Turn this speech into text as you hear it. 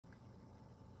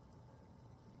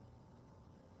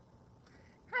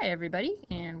Hi everybody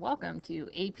and welcome to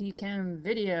AP Chem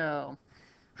video.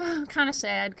 I'm kind of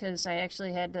sad because I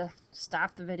actually had to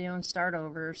stop the video and start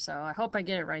over, so I hope I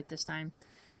get it right this time.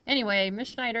 Anyway, Miss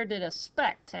Schneider did a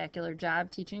spectacular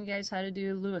job teaching you guys how to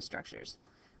do Lewis structures.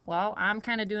 Well, I'm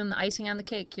kind of doing the icing on the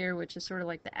cake here, which is sort of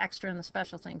like the extra and the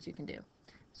special things you can do.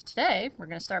 So today, we're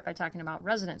going to start by talking about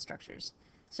resonance structures.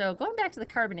 So going back to the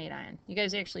carbonate ion, you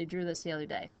guys actually drew this the other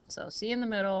day. So C in the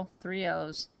middle, 3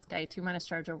 O's, got a 2-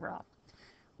 charge overall.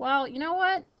 Well, you know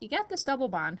what? You got this double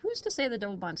bond. Who's to say the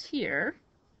double bond's here,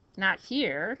 not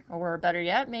here, or better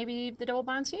yet, maybe the double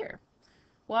bond's here?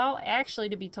 Well, actually,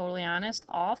 to be totally honest,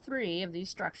 all three of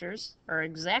these structures are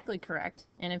exactly correct,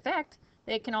 and in fact,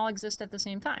 they can all exist at the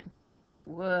same time.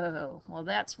 Whoa, well,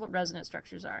 that's what resonance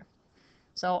structures are.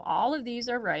 So all of these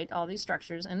are right, all these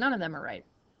structures, and none of them are right.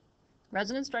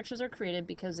 Resonance structures are created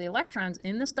because the electrons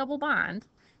in this double bond,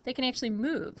 they can actually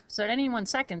move. So at any one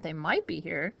second, they might be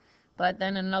here, but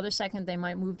then in another second, they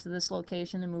might move to this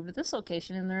location and move to this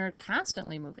location, and they're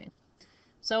constantly moving.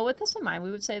 So with this in mind,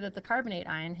 we would say that the carbonate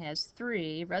ion has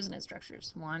 3 resonance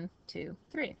structures. 1, 2,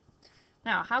 3.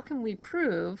 Now, how can we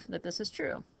prove that this is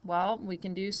true? Well, we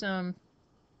can do some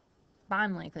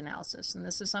bond length analysis, and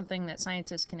this is something that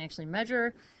scientists can actually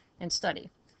measure and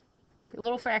study. A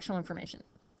little factual information.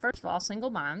 First of all, single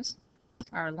bonds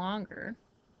are longer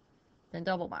than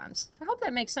double bonds. I hope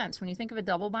that makes sense. When you think of a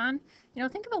double bond,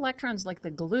 think of electrons like the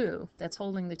glue that's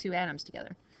holding the 2 atoms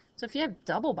together. So if you have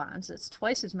double bonds, it's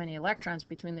twice as many electrons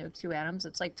between the 2 atoms.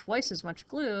 It's like twice as much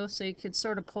glue, so you could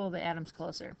sort of pull the atoms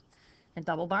closer. And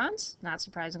double bonds, not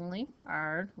surprisingly,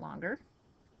 are longer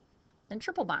than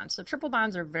triple bonds. So triple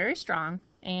bonds are very strong,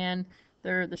 and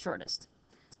they're the shortest.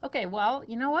 Okay, well,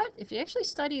 you know what? If you actually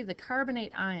study the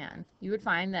carbonate ion, you would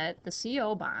find that the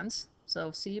CO bonds, so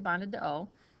C bonded to O,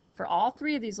 for all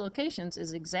 3 of these locations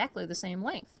is exactly the same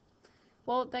length.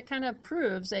 Well, that kind of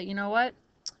proves that, you know what?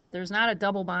 There's not a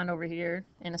double bond over here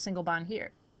and a single bond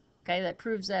here. Okay, that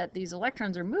proves that these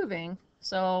electrons are moving,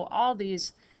 so all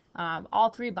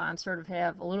 3 bonds sort of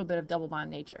have a little bit of double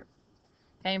bond nature.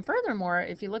 Okay, and furthermore,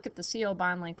 if you look at the CO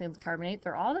bond length of the carbonate,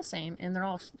 they're all the same, and they're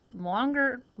all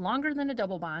longer than a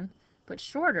double bond, but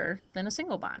shorter than a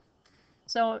single bond.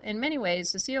 So in many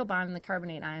ways, the CO bond and the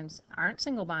carbonate ions aren't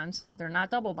single bonds, they're not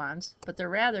double bonds, but they're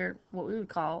rather what we would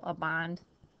call a bond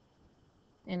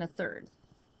in a third.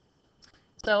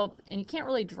 So, and you can't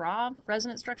really draw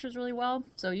resonance structures really well,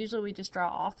 so usually we just draw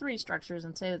all 3 structures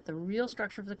and say that the real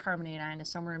structure of the carbonate ion is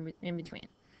somewhere in between.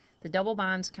 The double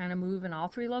bonds kind of move in all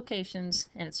 3 locations,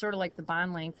 and it's sort of like the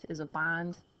bond length is a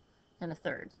bond and a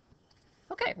third.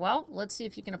 Okay, well, let's see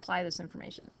if you can apply this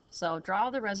information. So draw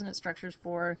the resonance structures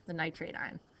for the nitrate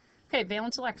ion. Okay,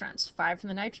 valence electrons, 5 from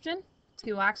the nitrogen,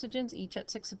 2 oxygens, each at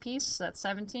 6 apiece, so that's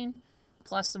 17,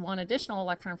 plus the 1 additional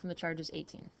electron from the charge is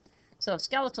 18. So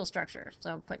skeletal structure,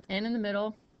 so put N in the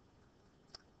middle,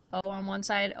 O on one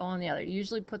side, O on the other. You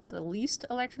usually put the least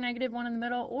electronegative one in the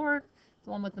middle, or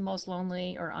the one with the most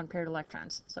lonely or unpaired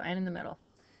electrons, so N in the middle.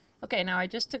 Okay, now I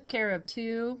just took care of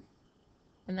 2,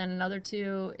 and then another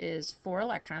 2 is 4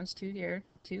 electrons, 2 here,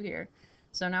 2 here.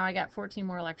 So now I got 14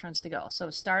 more electrons to go. So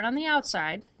start on the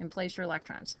outside and place your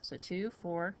electrons. So 2,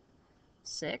 4,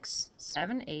 6,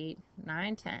 7, 8,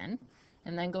 9, 10,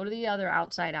 and then go to the other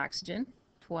outside oxygen,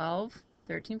 12,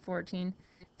 13, 14,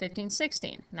 15,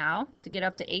 16. Now, to get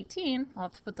up to 18, I'll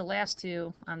have to put the last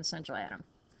 2 on the central atom.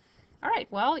 All right,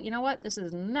 well, you know what? This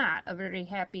is not a very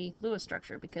happy Lewis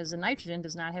structure because the nitrogen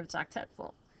does not have its octet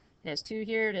full. It has 2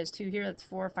 here, it has 2 here, that's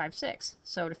 4, 5, 6.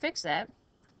 So to fix that,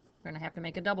 we're going to have to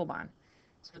make a double bond.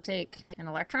 So we'll take an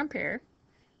electron pair,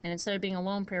 and instead of being a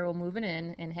lone pair, we'll move it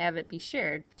in and have it be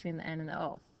shared between the N and the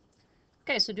O.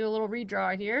 Okay, so do a little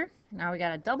redraw here. Now we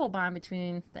got a double bond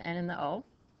between the N and the O,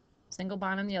 single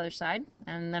bond on the other side,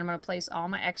 and then I'm going to place all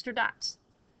my extra dots.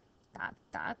 Dot,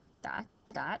 dot, dot,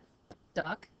 dot,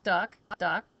 duck, duck,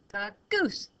 duck, duck,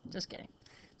 goose. Just kidding.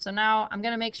 So now I'm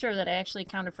going to make sure that I actually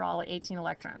counted for all 18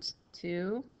 electrons.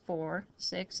 2, 4,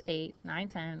 6, 8, 9,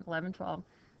 10, 11, 12,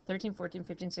 13, 14,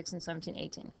 15, 16, 17,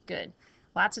 18. Good.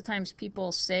 Lots of times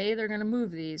people say they're going to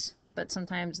move these, but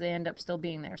sometimes they end up still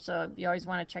being there. So you always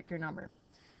want to check your number.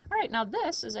 All right, now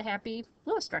this is a happy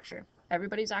Lewis structure.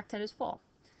 Everybody's octet is full.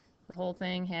 The whole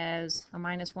thing has a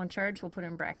 -1 charge. We'll put it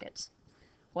in brackets.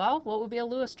 Well, what would be a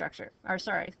Lewis structure? Or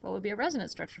sorry, what would be a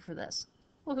resonance structure for this?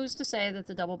 Well, who's to say that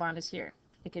the double bond is here?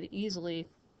 It could easily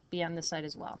be on this side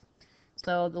as well.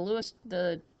 So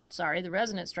the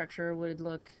resonance structure would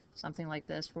look something like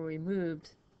this, where we moved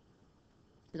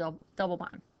the double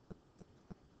bond.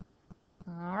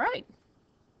 All right.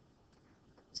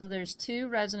 So there's 2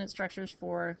 resonance structures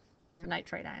for the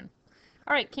nitrate ion.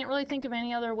 All right, can't really think of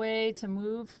any other way to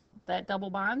move that double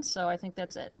bond, so I think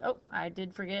that's it. Oh, I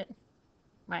did forget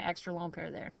my extra lone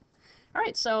pair there. All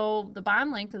right, so the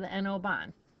bond length of the NO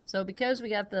bond. So because we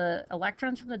got the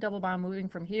electrons from the double bond moving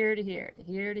from here to here, to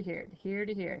here to here, to here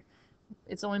to here,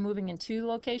 it's only moving in 2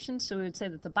 locations, so we would say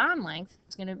that the bond length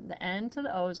is going to, the N to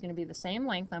the O is going to be the same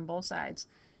length on both sides,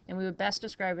 and we would best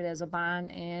describe it as a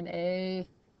bond and a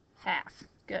half.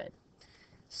 Good.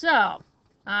 So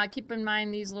keep in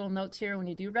mind these little notes here. When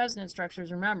you do resonance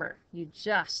structures, remember, you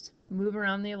just move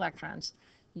around the electrons.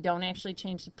 You don't actually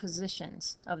change the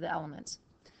positions of the elements.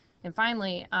 And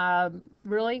finally,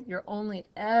 really, you're only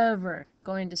ever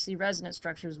going to see resonance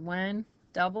structures when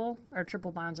double or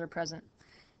triple bonds are present.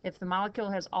 If the molecule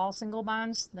has all single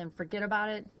bonds, then forget about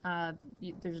it.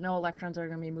 There's no electrons that are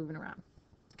going to be moving around.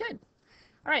 Good.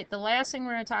 All right, the last thing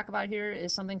we're going to talk about here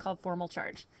is something called formal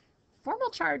charge.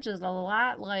 Formal charge is a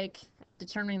lot like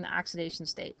determining the oxidation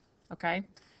state, okay?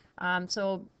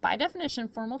 So by definition,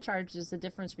 formal charge is the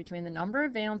difference between the number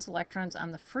of valence electrons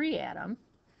on the free atom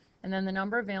and then the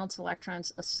number of valence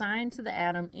electrons assigned to the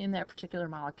atom in that particular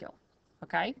molecule,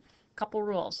 okay? Couple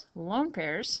rules. Lone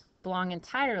pairs belong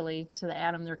entirely to the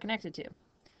atom they're connected to.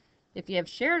 If you have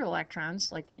shared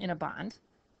electrons, like in a bond,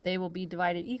 they will be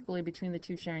divided equally between the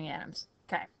 2 sharing atoms.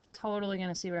 Okay, totally going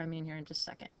to see what I mean here in just a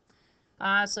second.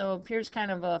 So here's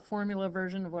kind of a formula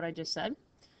version of what I just said.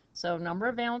 So number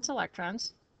of valence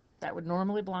electrons that would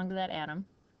normally belong to that atom,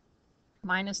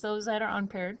 minus those that are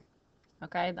unpaired,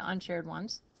 okay, the unshared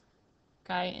ones,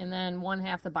 okay, and then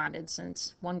 1/2 the bonded,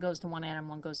 since one goes to one atom,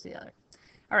 one goes to the other.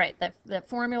 All right, that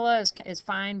formula is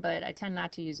fine, but I tend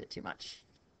not to use it too much.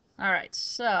 All right,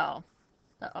 so,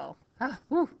 that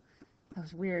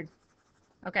was weird.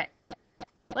 Okay,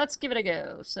 let's give it a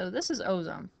go. So this is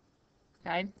ozone,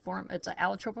 okay, it's an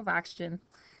allotrope of oxygen.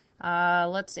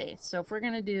 Let's see, so if we're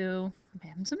gonna do, I'm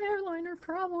having some airliner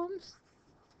problems.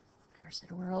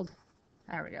 Cursed world.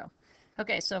 There we go.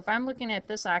 Okay, so if I'm looking at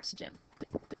this oxygen,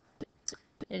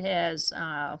 it has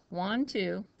 1,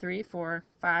 2, 3, 4,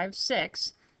 5,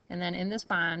 6, and then in this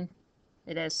bond,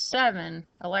 it has 7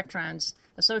 electrons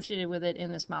associated with it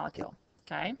in this molecule,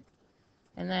 okay?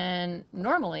 And then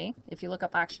normally, if you look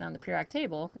up oxygen on the periodic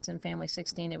table, it's in family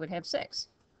 16, it would have 6.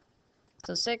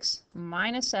 So 6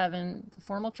 minus 7, the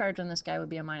formal charge on this guy would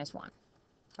be a -1,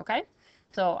 okay?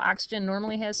 So oxygen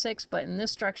normally has 6, but in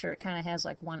this structure, it kind of has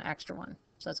like 1 extra one.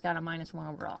 So it's got a -1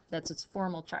 overall. That's its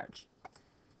formal charge.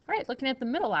 All right, looking at the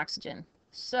middle oxygen.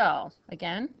 So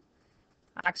again,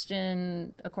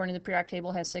 oxygen, according to the periodic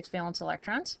table, has 6 valence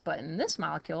electrons, but in this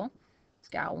molecule, it's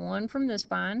got 1 from this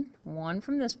bond, 1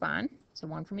 from this bond, so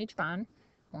 1 from each bond,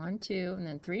 1, 2, and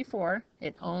then 3, 4.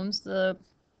 It owns the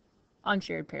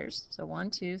unshared pairs, so 1,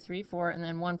 2, 3, 4, and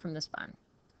then 1 from this bond,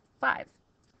 5.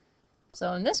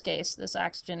 So in this case, this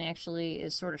oxygen actually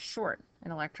is sort of short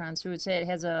in electrons, so we would say it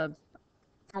has a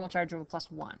formal charge of a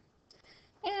 +1.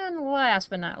 And last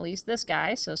but not least, this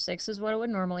guy, so 6 is what it would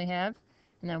normally have,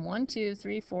 and then 1, 2,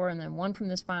 3, 4, and then 1 from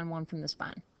this bond, 1 from this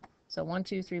bond. So 1,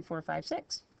 2, 3, 4, 5,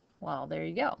 6. Well, there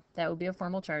you go. That would be a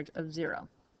formal charge of 0.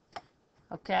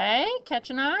 Okay,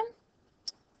 catching on?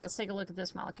 Let's take a look at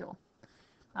this molecule.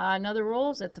 Another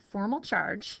rule is that the formal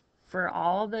charge for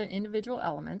all the individual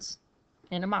elements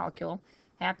in a molecule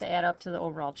have to add up to the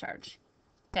overall charge.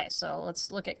 Okay, so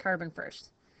let's look at carbon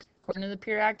first. According to the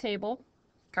periodic table,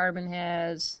 carbon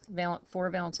has 4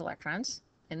 valence electrons.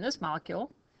 In this molecule,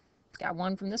 it's got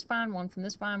 1 from this bond, 1 from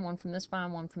this bond, 1 from this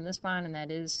bond, 1 from this bond, and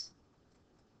that is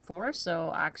 4, so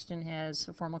oxygen has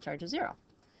a formal charge of 0.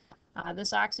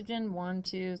 This oxygen, 1,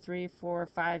 2, 3, 4,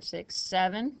 5, 6,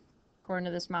 7, according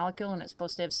to this molecule, and it's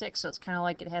supposed to have 6, so it's kind of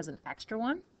like it has an extra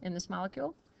one in this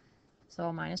molecule, so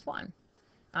a -1.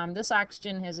 This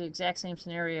oxygen has the exact same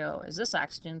scenario as this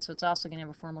oxygen, so it's also going to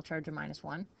have a formal charge of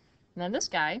 -1. And then this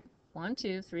guy, 1,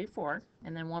 2, 3, 4,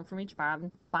 and then 1 from each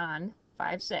bond,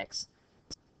 5, 6.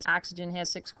 Oxygen has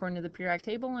 6 according to the periodic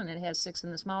table, and it has 6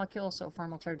 in this molecule, so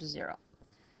formal charge is 0.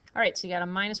 All right, so you got a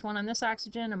 -1 on this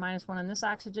oxygen, a -1 on this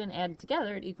oxygen, added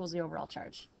together, it equals the overall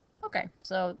charge. Okay,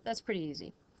 so that's pretty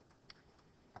easy.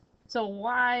 So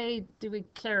why do we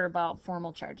care about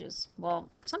formal charges? Well,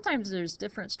 sometimes there's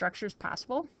different structures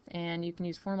possible, and you can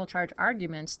use formal charge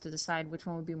arguments to decide which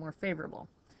one would be more favorable.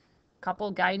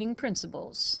 Couple guiding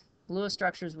principles. Lewis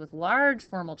structures with large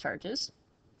formal charges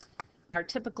are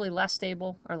typically less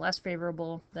stable or less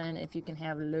favorable than if you can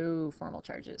have low formal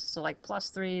charges. So like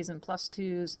 +3s and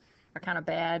 +2s are kind of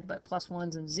bad, but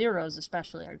 +1s and 0s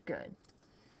especially are good.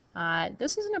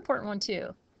 This is an important one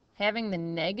too. Having the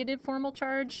negative formal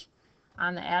charge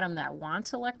on the atom that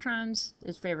wants electrons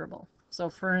is favorable. So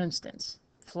for instance,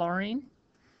 fluorine,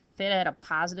 if it had a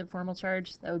positive formal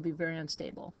charge, that would be very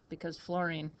unstable because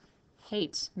fluorine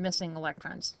hates missing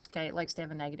electrons. Okay, it likes to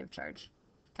have a negative charge.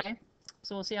 Okay,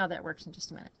 so we'll see how that works in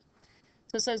just a minute.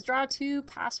 So it says draw two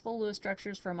possible Lewis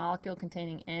structures for a molecule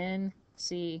containing N,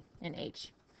 C, and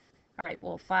H. All right,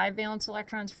 well, 5 valence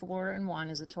electrons, 4 and 1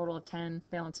 is a total of 10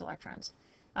 valence electrons.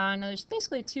 Now there's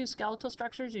basically 2 skeletal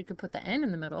structures. You could put the N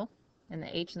in the middle and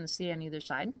the H and the C on either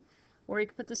side, or you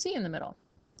could put the C in the middle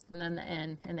and then the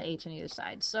N and the H on either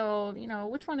side. So, you know,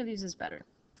 which one of these is better?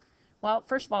 Well,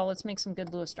 first of all, let's make some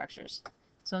good Lewis structures.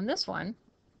 So in this one,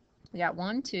 we got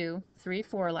 1, 2, 3,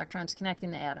 4 electrons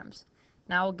connecting the atoms.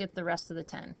 Now we'll get the rest of the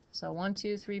 10. So 1,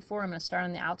 2, 3, 4, I'm going to start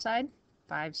on the outside.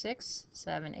 5, 6,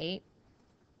 7, 8,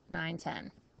 9,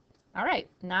 10. All right,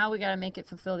 now we got to make it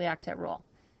fulfill the octet rule.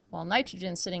 Well,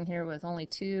 nitrogen's sitting here with only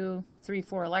 2, 3,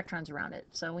 4 electrons around it,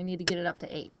 so we need to get it up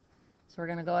to 8. So we're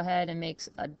going to go ahead and make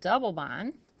a double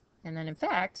bond, and then in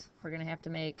fact, we're going to have to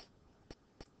make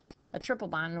a triple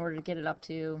bond in order to get it up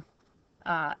to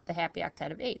the happy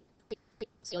octet of 8.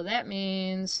 So that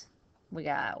means we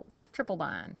got triple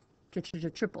bond,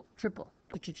 triple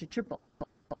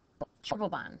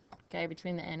bond, okay,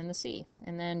 between the N and the C.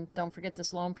 And then don't forget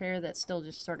this lone pair that's still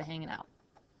just sort of hanging out.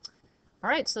 All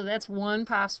right, so that's one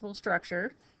possible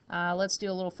structure. Let's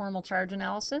do a little formal charge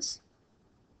analysis.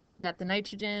 Got the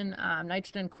nitrogen.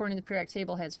 Nitrogen, according to the periodic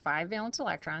table, has 5 valence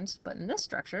electrons, but in this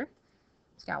structure,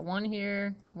 it's got 1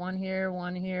 here, 1 here,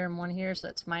 1 here, and 1 here, so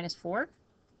that's -4.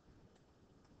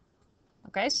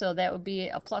 Okay, so that would be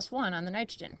a +1 on the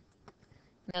nitrogen.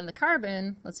 And then the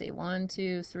carbon, let's see, 1,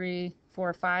 2, 3,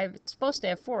 4, 5. It's supposed to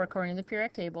have 4 according to the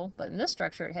periodic table, but in this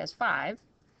structure it has 5.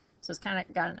 So it's kind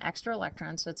of got an extra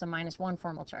electron, so it's a -1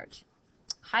 formal charge.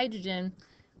 Hydrogen,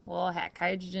 well, heck,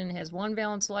 hydrogen has 1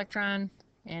 valence electron,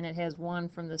 and it has 1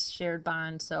 from this shared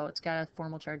bond, so it's got a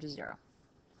formal charge of 0.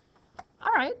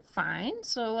 All right, fine.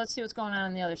 So let's see what's going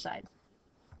on the other side.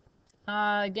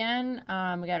 Again,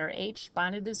 we got our H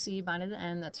bonded to C, bonded to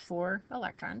N. That's 4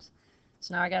 electrons.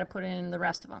 So now I got to put in the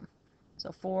rest of them.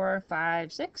 So 4,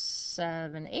 5, 6,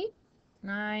 7, 8,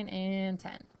 9, and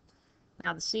 10.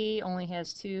 Now the C only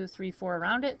has 2, 3, 4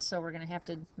 around it, so we're going to have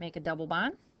to make a double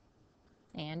bond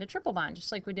and a triple bond,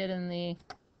 just like we did in the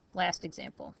last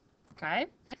example. Okay?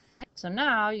 So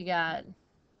now you got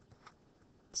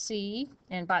C,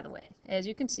 and by the way, as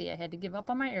you can see, I had to give up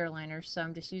on my airliner, so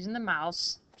I'm just using the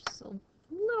mouse. Just a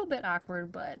little bit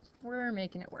awkward, but we're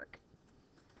making it work.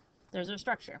 There's our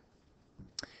structure.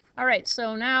 All right,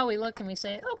 so now we look and we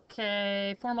say,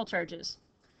 okay, formal charges.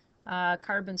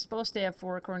 Carbon's supposed to have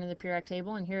 4 according to the periodic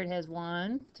table, and here it has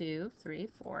 1, 2, 3,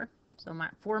 4. So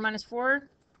 4 minus 4,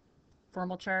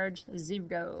 formal charge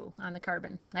 0 on the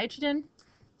carbon. Nitrogen,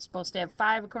 supposed to have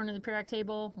 5 according to the periodic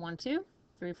table, 1, 2,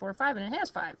 3, 4, 5, and it has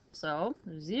 5. So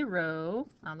 0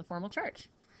 on the formal charge.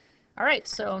 All right,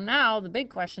 so now the big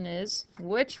question is,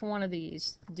 which one of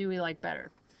these do we like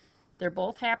better? They're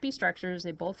both happy structures.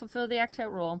 They both fulfill the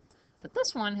octet rule. But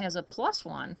this one has a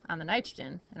 +1 on the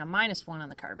nitrogen and a -1 on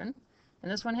the carbon.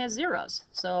 And this one has zeros.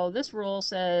 So this rule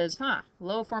says,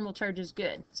 low formal charge is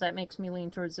good. So that makes me lean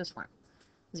towards this one.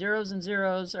 Zeros and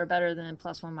zeros are better than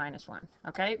 +1, -1.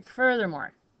 Okay,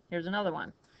 furthermore, here's another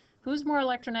one. Who's more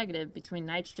electronegative between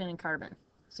nitrogen and carbon?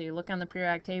 So you look on the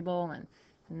periodic table, and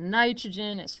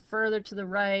nitrogen is further to the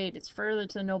right. It's further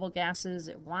to the noble gases.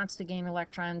 It wants to gain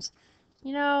electrons.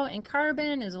 You know, and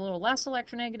carbon is a little less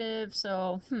electronegative,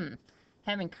 so,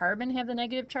 having carbon have the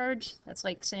negative charge, that's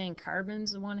like saying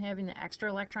carbon's the one having the extra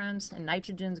electrons and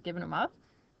nitrogen's giving them up?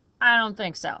 I don't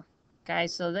think so. Okay,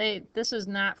 so this is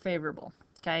not favorable.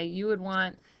 Okay, you would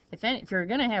want, if you're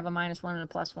going to have a -1 and a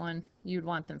 +1, you'd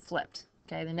want them flipped.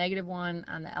 Okay, the -1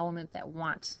 on the element that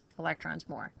wants electrons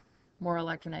more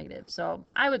electronegative. So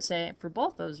I would say for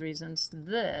both those reasons,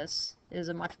 this is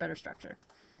a much better structure.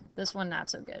 This one, not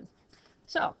so good.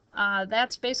 So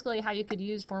that's basically how you could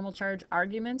use formal charge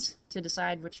arguments to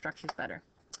decide which structure is better.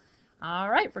 All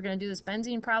right, we're going to do this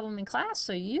benzene problem in class,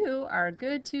 so you are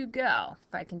good to go.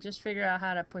 If I can just figure out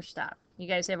how to push stop. You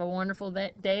guys have a wonderful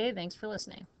day. Thanks for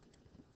listening.